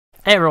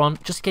Hey everyone,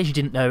 just in case you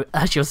didn't know,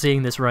 as you're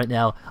seeing this right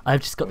now,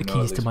 I've just got the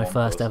keys to my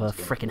first ever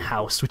freaking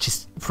house, which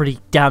is pretty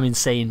damn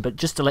insane. But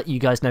just to let you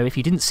guys know, if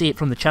you didn't see it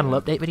from the channel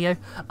update video,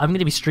 I'm going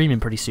to be streaming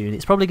pretty soon.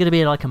 It's probably going to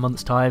be in like a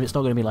month's time. It's not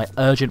going to be like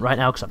urgent right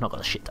now because I've not got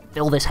the shit to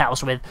fill this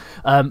house with.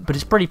 But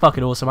it's pretty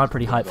fucking awesome. I'm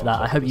pretty hyped for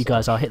that. I hope you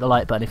guys are. Hit the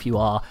like button if you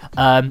are.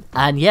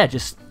 And yeah,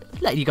 just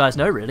letting you guys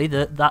know really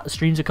that the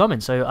streams are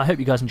coming. So I hope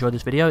you guys enjoyed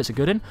this video. It's a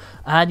good one.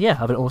 And yeah,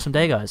 have an awesome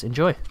day, guys.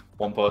 Enjoy.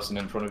 One person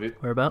in front of you.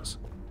 Whereabouts?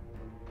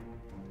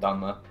 Down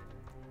there.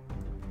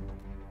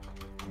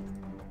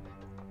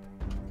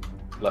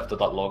 Left of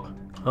that log.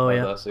 Oh right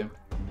yeah. There, see him?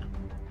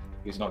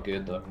 He's not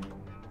geared though.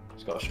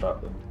 He's got a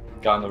strap though.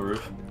 Guy on the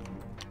roof.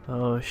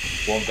 Oh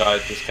shit. One guy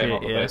just came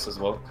out the yeah. base as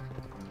well.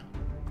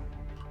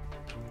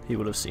 He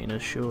would have seen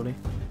us surely.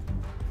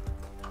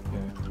 Yeah.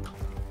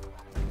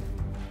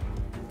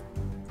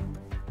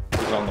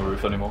 He's not on the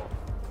roof anymore.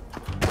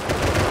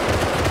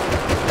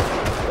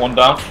 One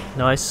down.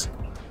 Nice.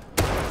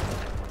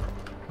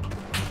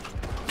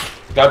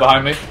 Guy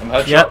behind me. I'm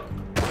headshot. Yep.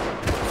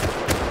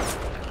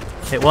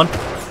 Hit one.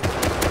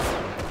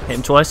 Hit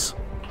him twice.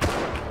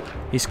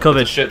 He's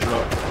covered. It's a shit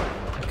drop.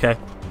 Okay.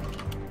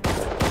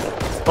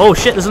 Oh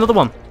shit, there's another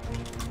one.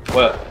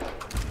 Where?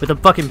 With a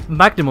fucking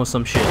magnum or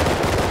some shit.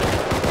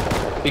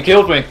 He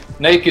killed me.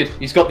 Naked.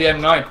 He's got the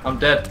M9. I'm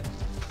dead.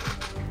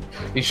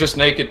 He's just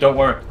naked, don't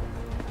worry.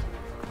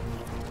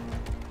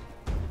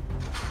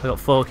 I got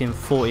fucking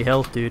 40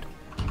 health, dude.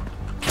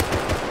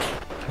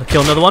 I'll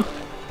kill another one.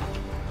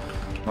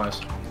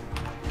 Nice.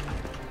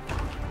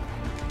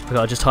 I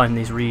gotta just time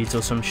these reeds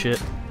or some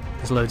shit.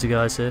 There's loads of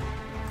guys here.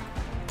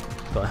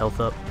 Got a health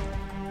up.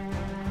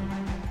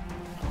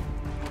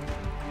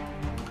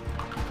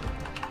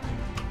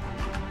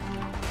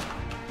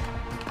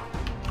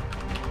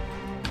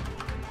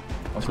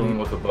 I'm coming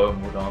with a bow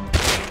and wood armor.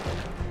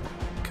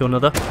 Kill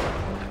another.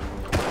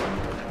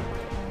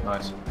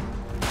 Nice.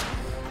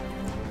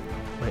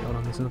 Wait, hold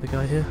on, there's another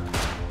guy here.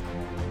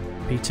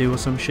 P2 or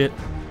some shit.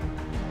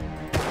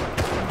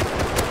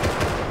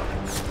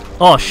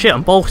 Oh shit,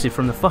 I'm bolted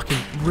from the fucking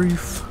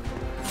roof.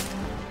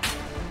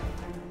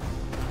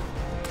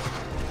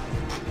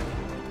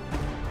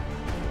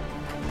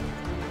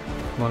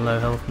 I'm on low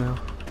health now.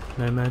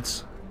 No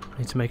meds. I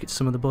need to make it to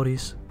some of the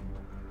bodies.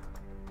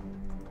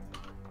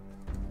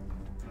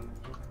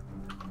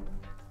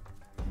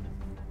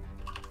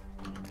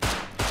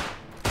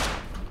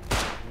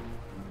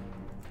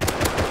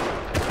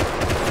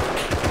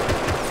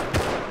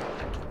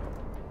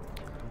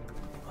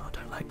 Oh,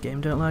 don't lag,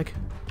 game, don't lag.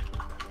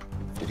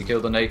 Did you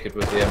kill the naked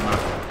with the M9?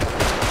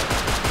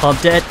 Oh,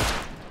 I'm dead.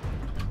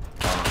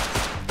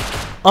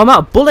 I'm out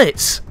of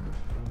bullets.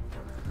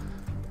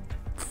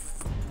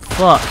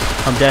 Fuck.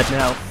 I'm dead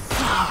now.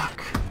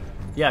 Fuck.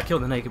 Yeah, I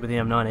killed the naked with the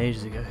M9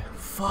 ages ago.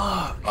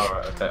 Fuck.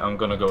 Alright, okay, I'm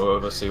gonna go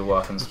over see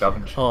what I can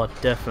scavenge. Oh,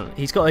 definitely.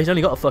 He's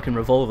only got a fucking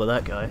revolver,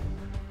 that guy.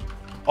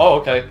 Oh,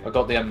 okay, I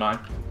got the M9.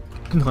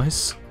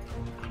 Nice.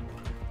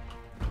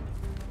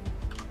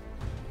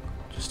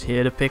 Just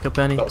here to pick up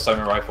any. Got a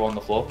semi-rifle on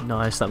the floor.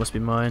 Nice, that must be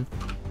mine.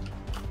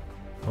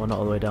 Oh, not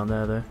all the way down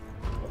there though.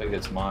 I think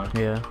it's mine.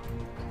 Yeah.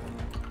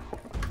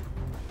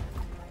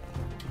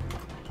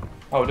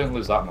 Oh, we didn't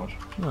lose that much.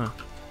 Oh.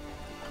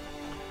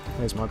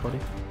 There's my body.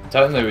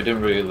 Technically, we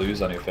didn't really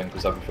lose anything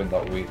because everything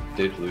that we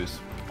did lose,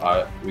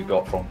 we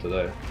got from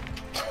today.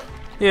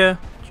 Yeah,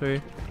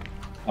 true.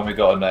 And we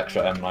got an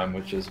extra M9,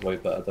 which is way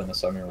better than a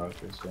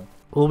semi-rifle. So.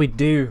 All we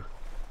do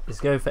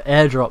is go for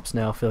airdrops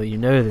now, Phil. You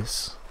know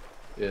this.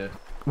 Yeah.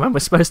 When we're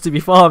supposed to be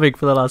farming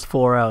for the last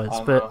 4 hours,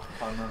 I but know,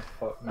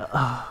 fuck me.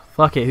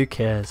 fuck it, who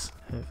cares?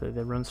 Hopefully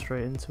they run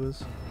straight into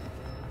us.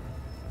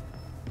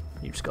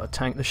 You just gotta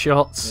tank the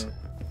shots. Yeah.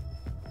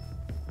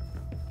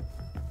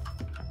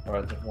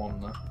 Alright, there's one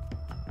there.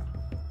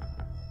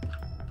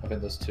 I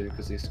think there's two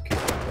because he's keeping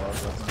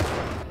guards right now.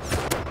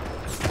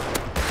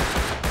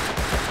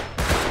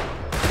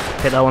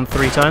 Hit that one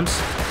 3 times.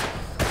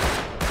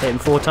 Hit him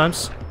 4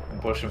 times. I'm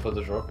pushing for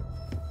the drop.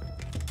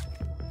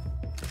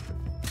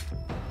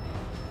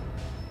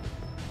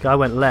 Guy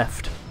went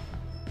left.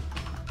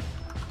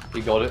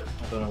 He got it.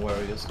 I don't know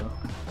where he is though.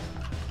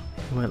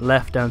 He went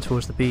left down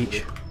towards the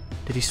beach.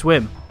 Did he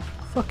swim?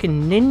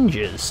 Fucking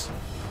ninjas.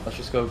 Let's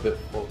just go a bit.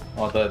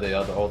 Oh, there they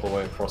are. They're all the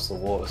way across the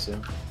water. See?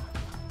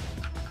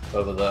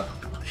 Over there.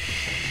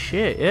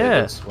 Shit, They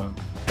yeah. did swim.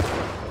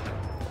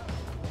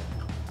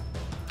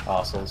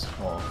 Arseholes.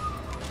 Oh.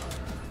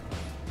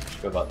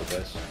 Just go back to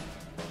base.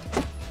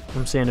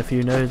 I'm seeing a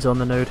few nodes on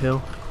the node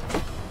hill.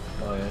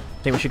 Oh yeah.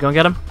 Think we should go and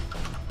get them?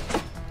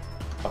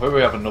 I think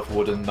we have enough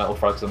wood and metal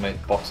frags to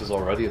make boxes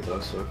already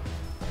though, so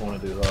I want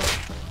to do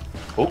that.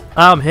 Oh!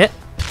 I'm hit.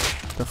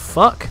 The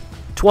fuck?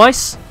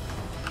 Twice?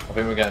 I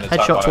think we're getting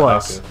attacked Headshot by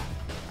twice. a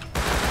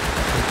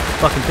hacker.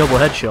 Fucking double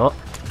headshot.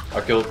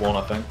 I killed one,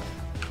 I think.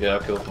 Yeah, I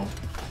killed one.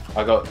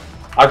 I got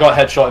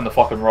headshot in the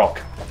fucking rock.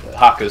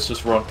 Hackers,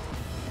 just run.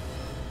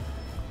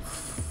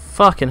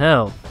 Fucking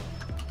hell.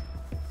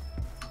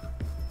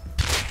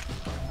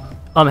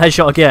 I'm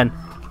headshot again.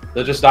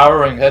 They're just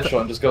arrowing headshot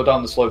and just go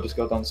down the slope, just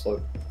go down the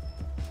slope.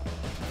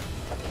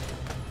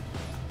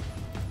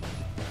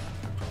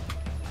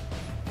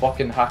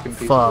 Fucking hacking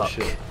pieces Fuck. of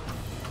shit.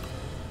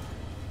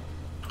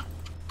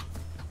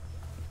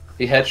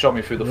 He headshot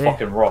me through the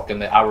fucking rock and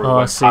the arrow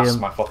went past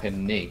my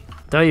fucking knee.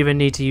 Don't even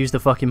need to use the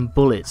fucking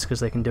bullets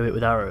because they can do it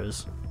with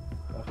arrows.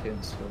 Fucking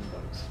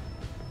scumbags.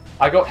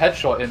 I got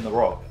headshot in the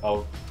rock.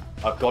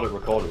 I've got it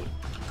recorded.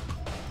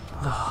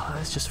 Oh,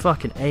 that's just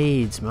fucking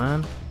AIDS,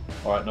 man.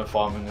 Alright, no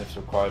farming is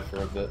required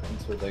for a bit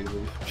until they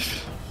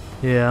leave.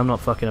 Yeah, I'm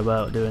not fucking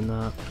about doing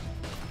that.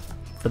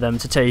 For them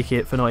to take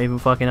it for not even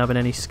fucking having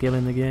any skill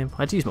in the game.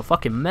 I had to use my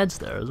fucking meds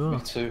there as well.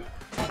 Me too.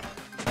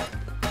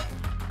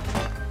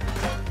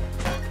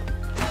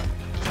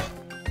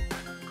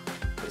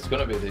 It's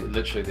gonna be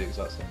literally the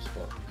exact same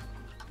spot.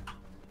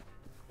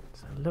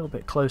 It's a little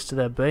bit close to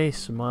their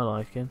base for my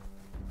liking.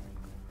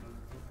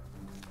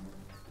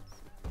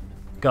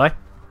 Guy?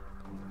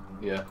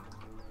 Yeah.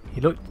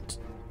 He looked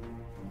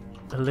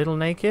a little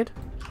naked.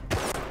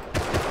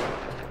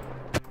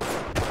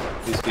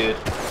 He's good.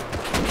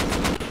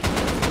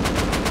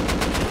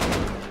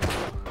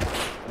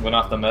 I'm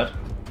gonna have the med.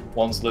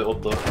 One's lit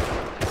up though.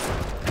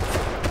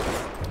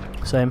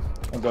 Same.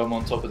 I'm going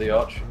on top of the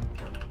arch.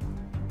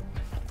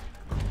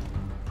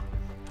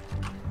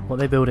 What are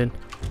they building?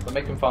 They're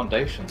making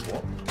foundations,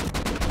 what?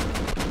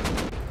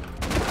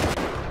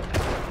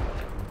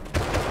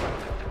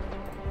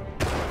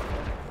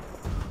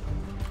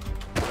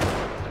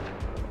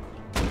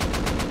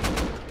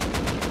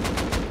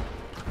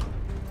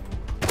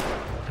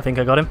 I think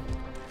I got him.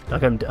 I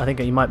think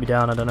he might be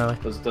down, I don't know.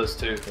 There's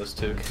two.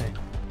 Okay.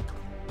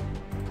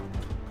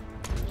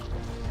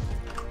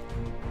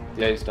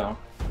 Yeah, he's down.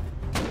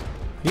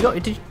 You got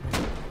did you...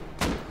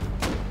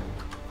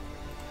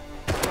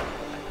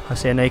 I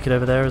see a naked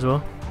over there as well.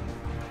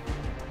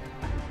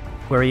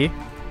 Where are you?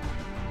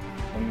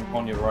 I'm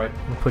on your right.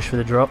 We'll push for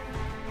the drop.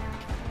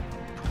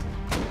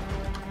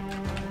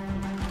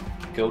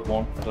 Killed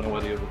one. I don't know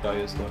where the other guy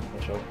is though.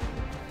 Watch out.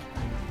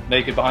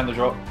 Naked behind the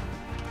drop.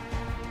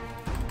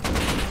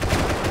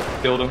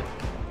 Killed him.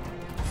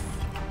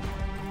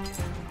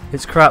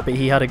 It's crap, but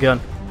he had a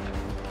gun.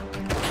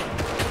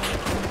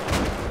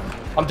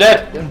 I'm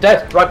dead! I'm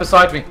dead! Right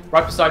beside me!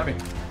 Right beside me!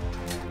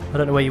 I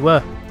don't know where you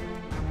were.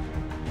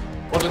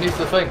 Underneath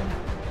the thing.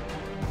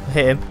 I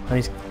hit him, and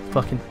he's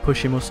fucking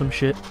pushing him or some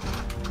shit.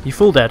 You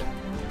full dead?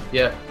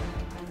 Yeah.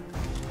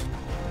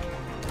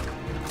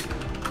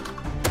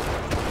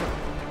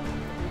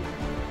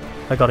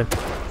 I got him.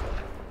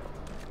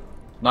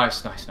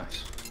 Nice.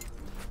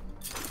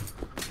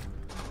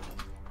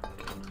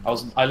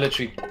 I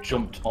literally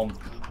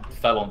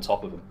fell on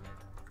top of him.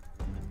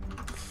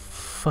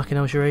 Fucking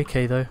hell's your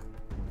AK though?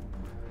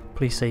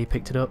 Please say you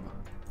picked it up.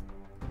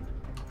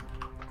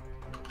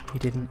 He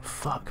didn't.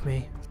 Fuck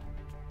me.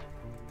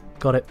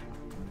 Got it.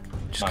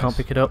 Just can't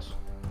pick it up.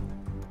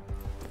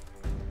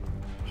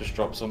 Just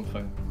drop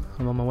something.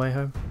 I'm on my way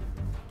home.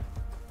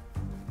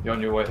 You're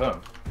on your way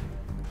home?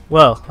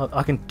 Well,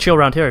 I can chill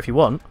around here if you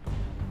want.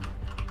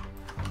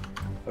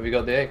 Have you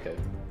got the AK?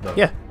 No.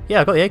 Yeah,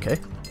 I got the AK.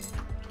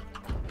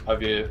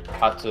 Have you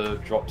had to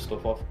drop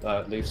stuff off,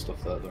 leave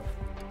stuff there though?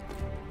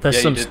 There's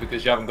yeah, some. you did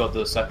because you haven't got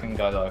the second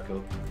guy that I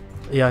killed.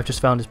 Yeah, I've just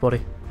found his body.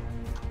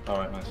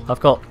 Alright, nice. I've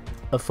got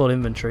a full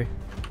inventory.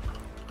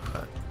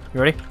 You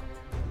ready?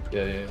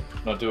 Yeah.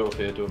 No, do it up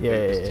here,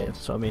 Yeah,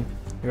 that's what I mean.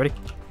 You ready?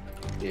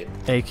 Yeah.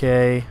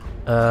 AK,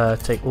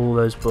 take all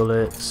those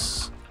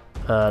bullets.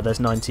 There's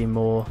 19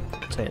 more.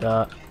 Take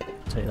that.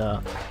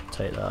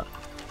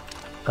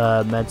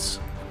 Meds.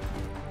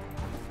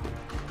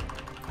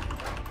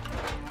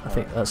 I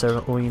think that's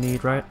all you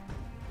need, right?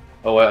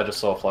 Oh wait, I just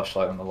saw a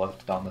flashlight on the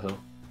left down the hill.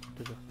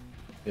 Did you?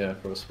 Yeah,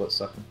 for a split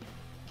second.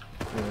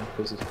 Yeah,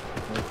 because it's...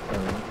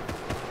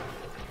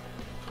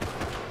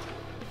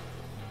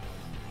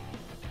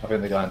 I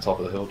think the guy on top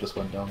of the hill just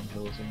went down the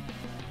hill or something.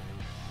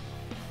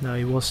 No,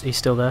 he's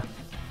still there.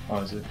 Oh,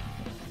 is it?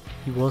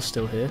 He was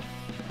still here.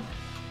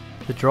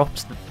 The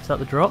drop's... Is that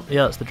the drop?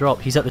 Yeah, that's the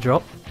drop. He's at the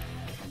drop.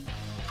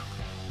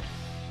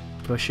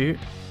 Do I shoot?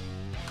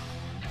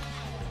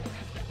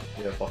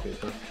 Yeah, fuck it.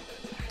 Oh,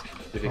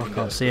 I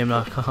can't see him now.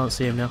 I can't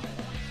see him now.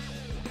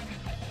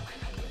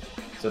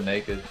 It's a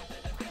naked.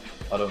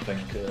 I don't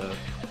think...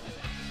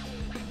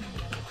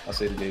 I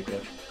see the gate there.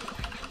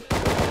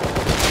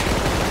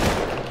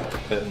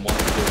 Hit him 1,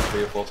 2,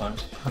 3 or 4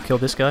 times. I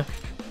killed this guy.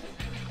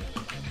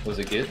 Was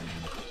it good?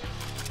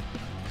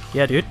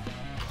 Yeah, dude.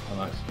 Oh,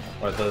 nice.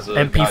 Right, there's a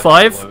MP5?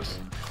 guy nice.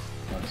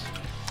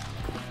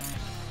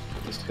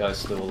 This guy's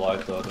still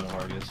alive though, I don't know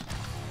where he is.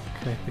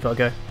 Okay, we gotta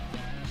go.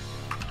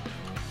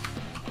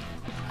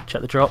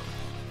 Check the drop.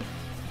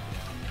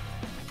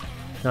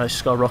 No, it's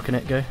just got a rock in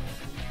it, go.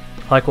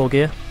 High qual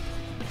gear.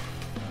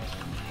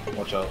 Nice.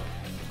 Watch out.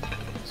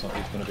 He's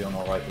gonna be on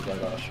our right, the guy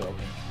that I shot. I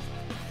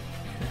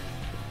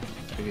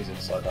think he's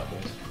inside that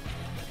base.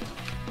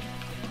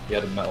 He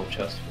had a metal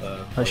chest.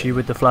 That's you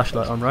with the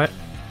flashlight on, right?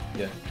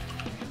 Yeah.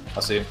 I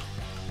see him.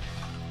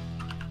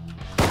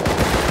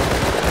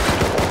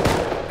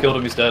 Killed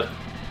him, he's dead.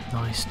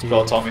 Nice, dude.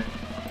 Got Tommy.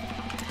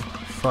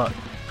 Fuck.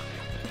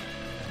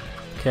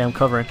 Okay, I'm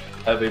covering.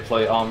 Heavy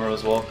plate armor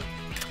as well.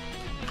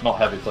 Not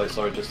heavy plate,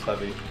 sorry, just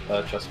heavy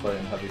chest plate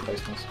and heavy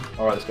face mask.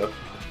 Alright, let's go.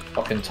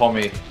 Fucking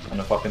Tommy and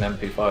a fucking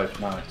MP5,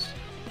 nice.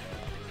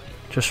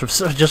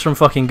 Just from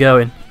fucking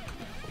going.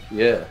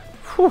 Yeah.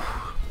 Whew.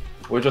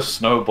 We're just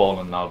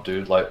snowballing now,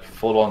 dude, like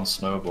full on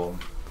snowballing.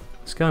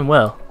 It's going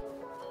well.